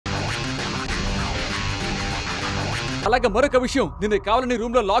అలాగే మరొక విషయం, నిన్ను కావాలని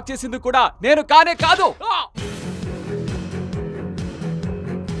రూమ్ లో లాక్ చేసింది కూడా నేను కానే కాదు.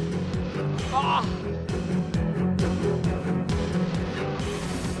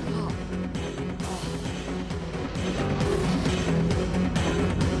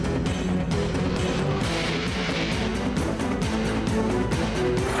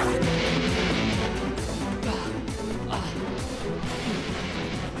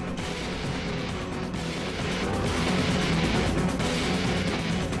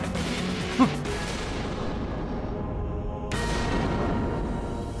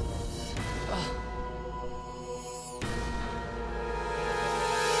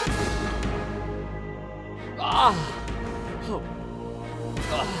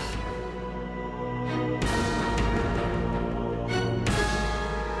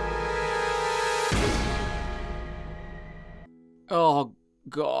 Oh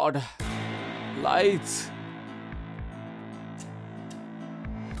God, lights.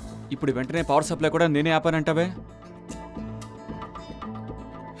 ఇప్పుడు వెంటనే పవర్ సప్లై కూడా నేనే ఆపానంటావే.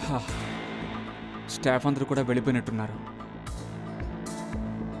 స్టాఫ్ అందరూ కూడా వెళ్ళిపోయినట్టున్నారు.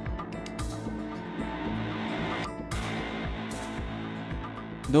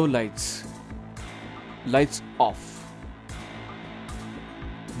 No lights. Lights off.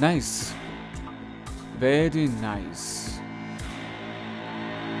 Nice. Very nice.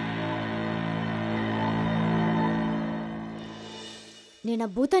 నేను ఆ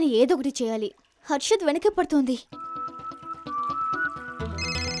భూతాన్ని ఏదో ఒకటి చేయాలి. హర్షద్ వెనకే పడుతోంది.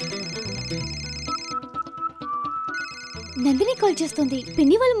 నందిని కాల్ చేస్తుంది.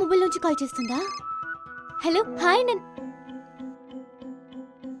 పిన్ని వాళ్ళ మొబైల్ నుంచి కాల్ చేస్తుందా? Hello, hi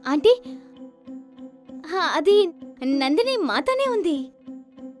aunty. అది నందిని మాతోనే ఉంది.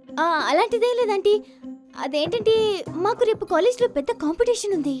 అలాంటిదే లేదంటీ. అదేంటంటే మాకు రేపు కాలేజ్లో పెద్ద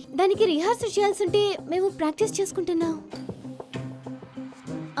కాంపిటీషన్ ఉంది. దానికి రిహార్సల్ చేయాల్సి ఉంటే మేము ప్రాక్టీస్ చేసుకుంటున్నాం.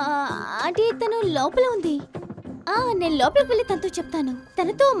 అంటే తను లోపల ఉంది. నేను లోపలికి వెళ్ళి తనతో చెప్తాను,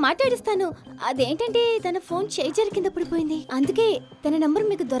 తనతో మాట్లాడిస్తాను. అదేంటంటే తన ఫోన్ చేయి కింద పడిపోయింది, అందుకే తన నంబర్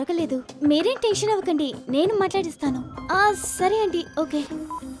మీకు దొరకలేదు. మీరేం టెన్షన్ అవ్వకండి, నేను మాట్లాడిస్తాను. సరే అండి, ఓకే.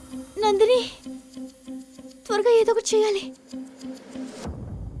 నందిని, త్వరగా ఏదో ఒకటి చేయాలి.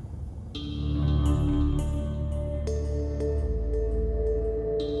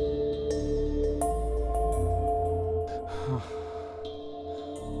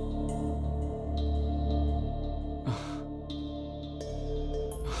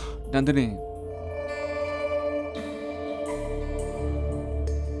 Nandini.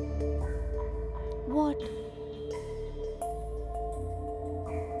 What?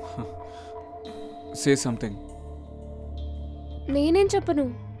 Say something. నేనేం చెప్పను.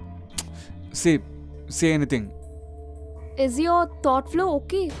 Say anything. Is your thought flow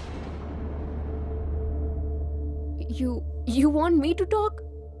okay? You want me to talk?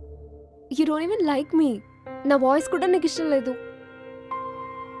 You don't even like me. నా వాయిస్ కూడా నాకు ఇష్టం లేదు.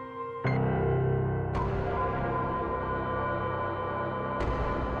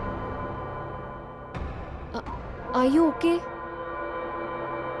 Are you okay?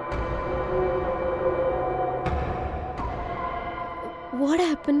 What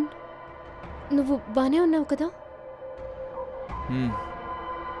happened? నువ్వు బానే ఉన్నావు కదా?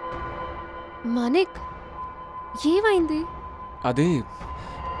 మానిక్, ఏమైంది? అదే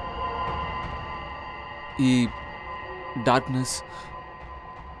ఈ డార్క్నెస్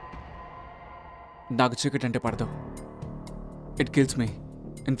నాకు చీకటి అంటే పడదు. It kills me.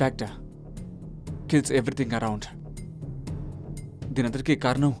 In fact kills everything around. దీనందరికీ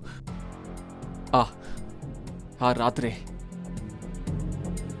కారణం ఆ రాత్రే.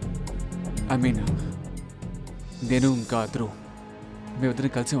 ఐ మీన్, నేను ఇంకా అదరు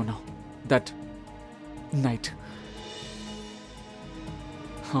మేమిద్దరం కలిసి ఉన్నాం దట్ నైట్.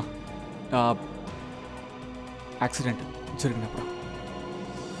 యాక్సిడెంట్ జరిగినప్పుడు.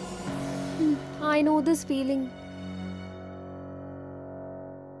 I know this feeling.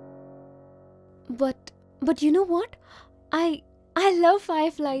 But you know what? I love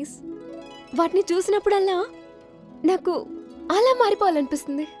fireflies. వాటిని చూసినప్పుడల్లా నాకు అలా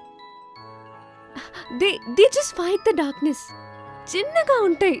మారిపోవాలనిపిస్తుంది. They just fight the darkness. చిన్నగా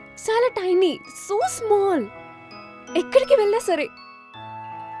ఉంటాయి, చాలా టైనీ, సో స్మాల్. ఎక్కడికి వెళ్ళా సరే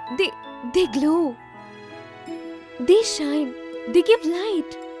they glow, they shine, they give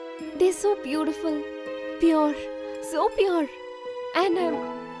light. They're so beautiful, pure, so pure. And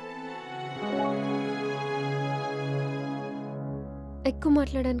ఎక్కువ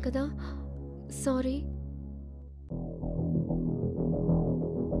మాట్లాడాను కదా, సారీ.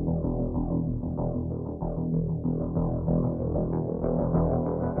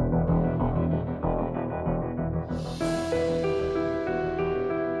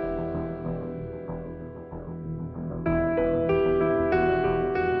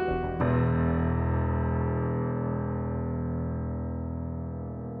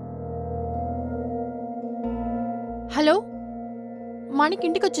 హలో, మాణిక్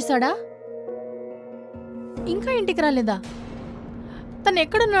ఇంటికి వచ్చేసాడా? ఇంకా ఇంటికి రాలేదా? తను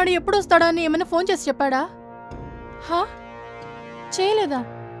ఎక్కడున్నాడు, ఎప్పుడు వస్తాడా అని ఏమైనా ఫోన్ చేసి చెప్పాడా? హా, చేయలేదా?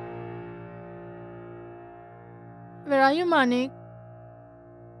 Where are you, Manik?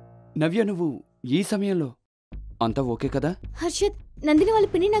 నవ్య, నువ్వు ఈ సమయంలో అంతా ఓకే కదా? హర్షద్, నందిని వాళ్ళ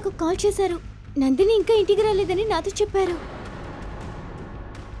పిన్ని నాకు కాల్ చేశారు. నందిని ఇంకా ఇంటికి రాలేదని నాతో చెప్పారు.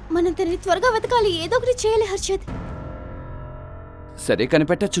 మనం తనని త్వరగా వెతకాలి, ఏదో ఒకటి చేయాలి హర్షద్. సరే,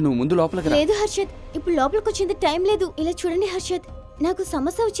 కనిపెట్టచ్చు. నువ్వు ముందు లోపలికి రా. లేదు హర్షద్, ఇప్పుడు లోపలికి వచ్చేంత టైం లేదు. ఇలా చూడండి హర్షద్, నాకు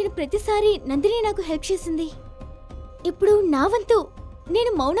సమస్య వచ్చిన ప్రతిసారి నందిని నాకు హెల్ప్ చేసింది. ఇప్పుడు నా వంతు,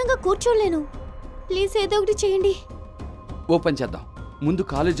 నేను మౌనంగా కూర్చోలేను. ప్లీజ్ ఏదో ఒకటి చేయండి. ఓపెన్ చేద్దాం. ముందు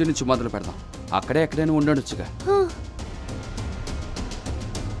కాలేజీ నుంచి మొదలు పెడదాం. అక్కడే ఎక్కడైనా ఉండొచ్చుగా.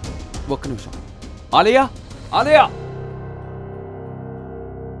 ఒక్క నిమిషం. ఆలయా, ఆలయా!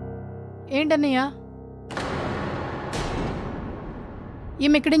 ఏంటన్నయ్యా,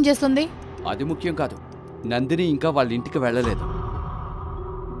 ఈమె ఎక్కడేం చేస్తుంది? అది ముఖ్యం కాదు. నందిని ఇంకా వాళ్ళ ఇంటికి వెళ్ళలేదు.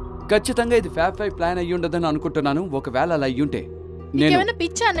 ఖచ్చితంగా ఇది ఫ్యాబ్ 5 ప్లాన్ అయ్యి ఉండదని అనుకుంటున్నాను. ఒకవేళ అలా అయ్యుంటే నీకేమైనా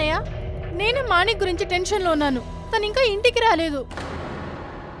పిచ్చా అన్నయ్య? నేనే మాణిక్ గురించి టెన్షన్లో ఉన్నాను. తను ఇంకా ఇంటికి రాలేదు.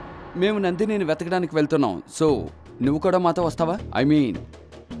 మేము నందినిని వెతకడానికి వెళ్తున్నాం. సో నువ్వు కూడా మాతో వస్తావా? ఐ మీన్,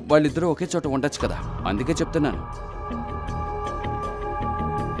 వాళ్ళిద్దరూ ఒకే చోట ఉండొచ్చు కదా, అందుకే చెప్తున్నాను.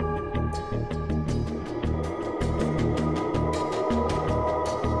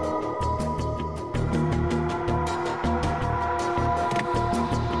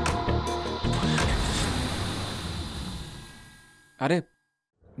 అరే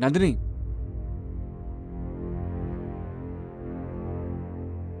నందిని,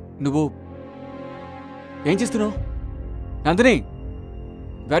 నువ్వు ఏం చేస్తున్నావు? Nandini,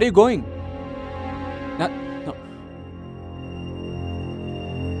 where you going?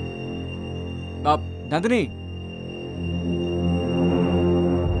 Nandini,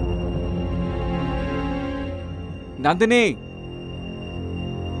 Nandini,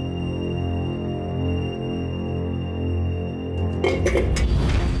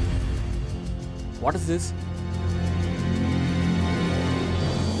 what is this?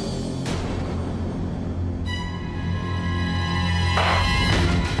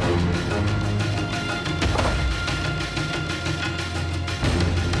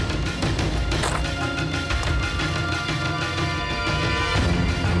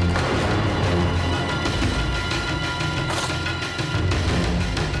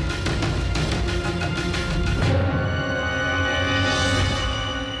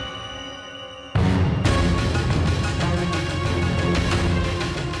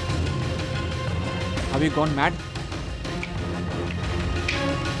 Have you gone mad?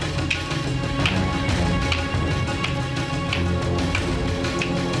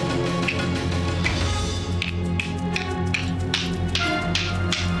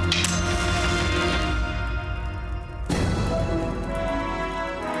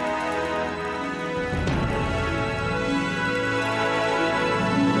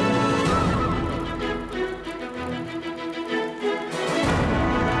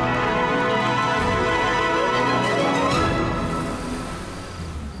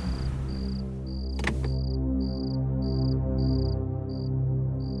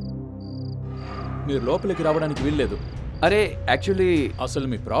 మీరు లోపలికి రావడానికి వీల్లేదు. అరే యాక్చువల్లీ అసలు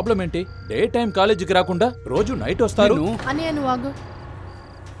మీ ప్రాబ్లం ఏంటి? డే టైం కాలేజీకి రాకుండా రోజు నైట్ వస్తారు. అన్నయ్య నువ్వు ఆగు.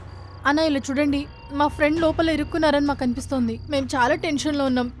 అన్నయ్య ఇలా చూడండి, మా ఫ్రెండ్ లోపల ఇరుక్కున్నారని మాకు అనిపిస్తోంది. మేము చాలా టెన్షన్లో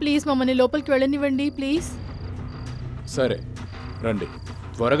ఉన్నాం. ప్లీజ్ మమ్మల్ని లోపలికి వెళ్ళనివ్వండి ప్లీజ్. సరే రండి,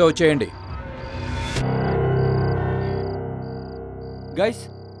 త్వరగా వచ్చేయండి. గైస్,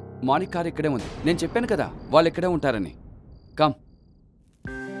 మానిక్ కార్ ఇక్కడే ఉంది. నేను చెప్పాను కదా వాళ్ళు ఇక్కడే ఉంటారని. Come.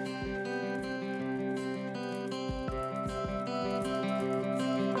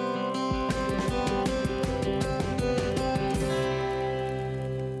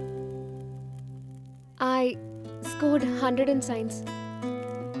 I scored 100 in science,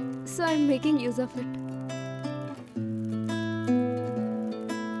 so I'm making use of it.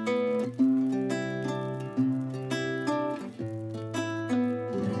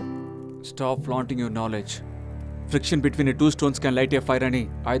 Stop flaunting your knowledge. Friction between the two stones can light a fire అని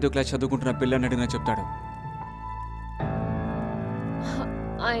 5వ క్లాస్ చదువుకుంటున్న పిల్లని అడిగినా చెప్తాడు.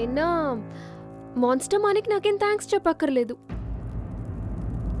 అయినా మాన్స్టర్ మానిక్ నాకేం థ్యాంక్స్ చెప్పక్కర్లేదు.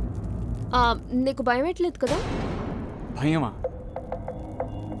 నీకు భయం ఎట్లేదు కదా? భయమా?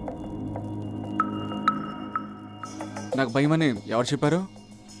 నాకు భయమని ఎవరు చెప్పారు?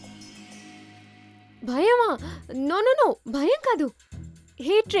 భయమా? నో నో నో, భయం కాదు,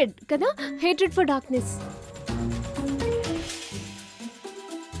 హేట్రెడ్ కదా. Hatred for darkness.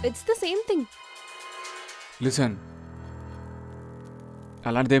 It's the same thing. Listen,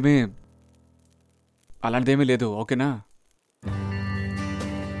 అలాంటిదేమీ లేదు, ఓకేనా?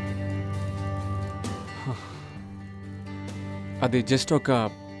 అది జస్ట్ ఒక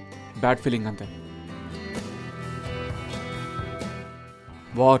బ్యాడ్ ఫీలింగ్ అంతే.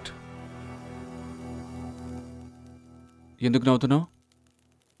 వాట్? ఎందుకు నవ్వుతున్నావు?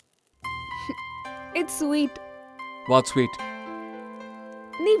 It's sweet. What sweet?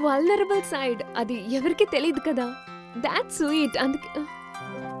 నీ వల్నరబుల్ సైడ్, అది ఎవరికి తెలియదు కదా, దాట్ స్వీట్. అందుకే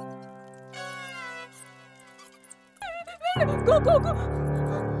go go go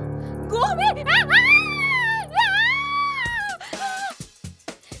go away.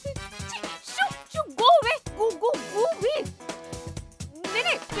 Shoo, go away. Go away.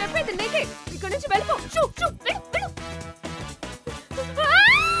 నేనే చెప్పేది నీకే, ఇక్కడి నుంచి వెళ్ళిపో. షూ వెళ్ళు.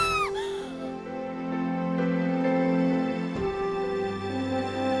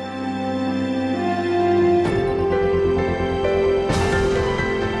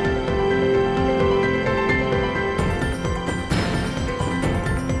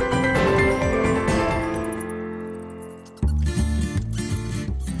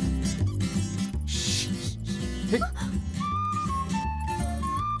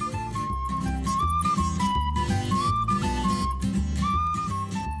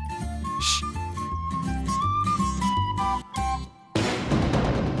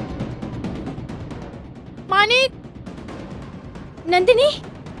 మానిక్! నందిని,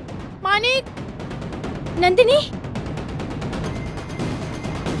 మానిక్! నందిని,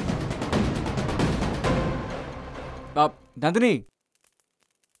 నందిని,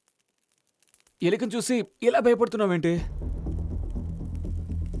 ఎలుకను చూసి ఇలా భయపడుతున్నావేంటి?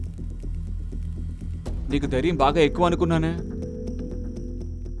 నీకు ధైర్యం బాగా ఎక్కువ అనుకున్నానే.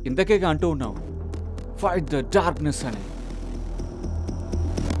 ఇంతకేగా అంటూ ఉన్నావు ఫైట్ ద డార్క్నెస్ అని.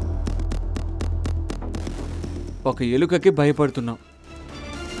 ఒక ఎలుకకి భయపడుతున్నావు.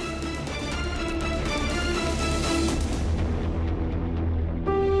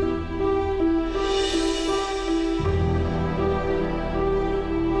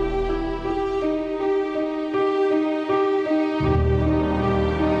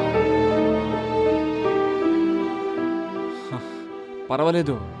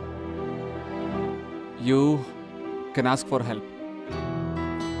 పర్వాలేదు, you can ask for help.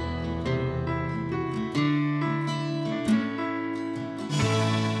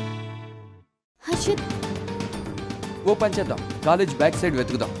 Harshit, ఓ పని చేద్దాం, కాలేజ్ బ్యాక్ సైడ్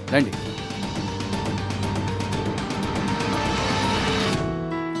వెతుకుదాం రండి.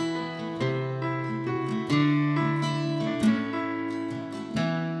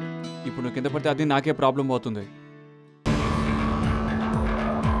 ఇప్పుడు నువ్వు కింద పడితే అది నాకే ప్రాబ్లం అవుతుంది.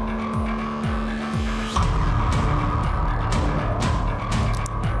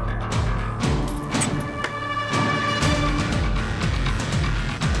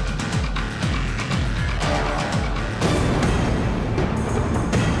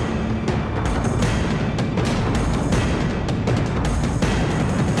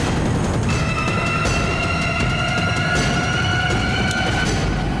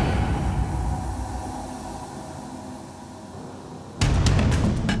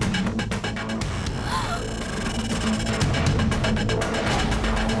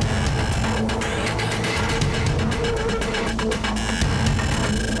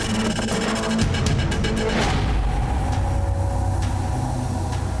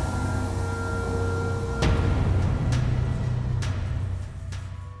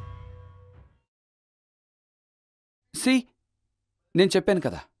 సి, నేను చెప్పాను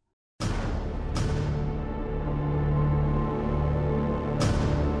కదా.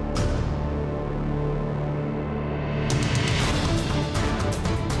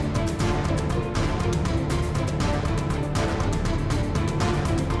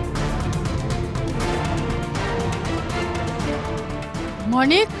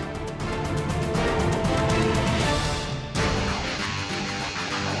 Manik!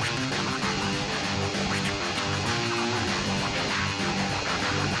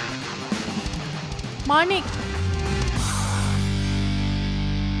 Manik!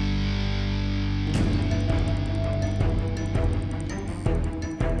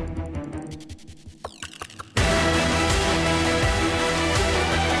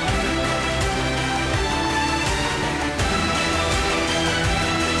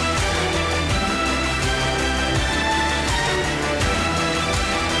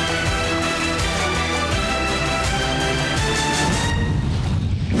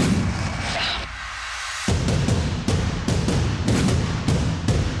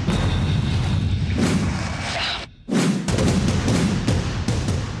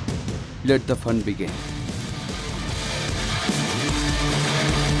 Let the fun begin.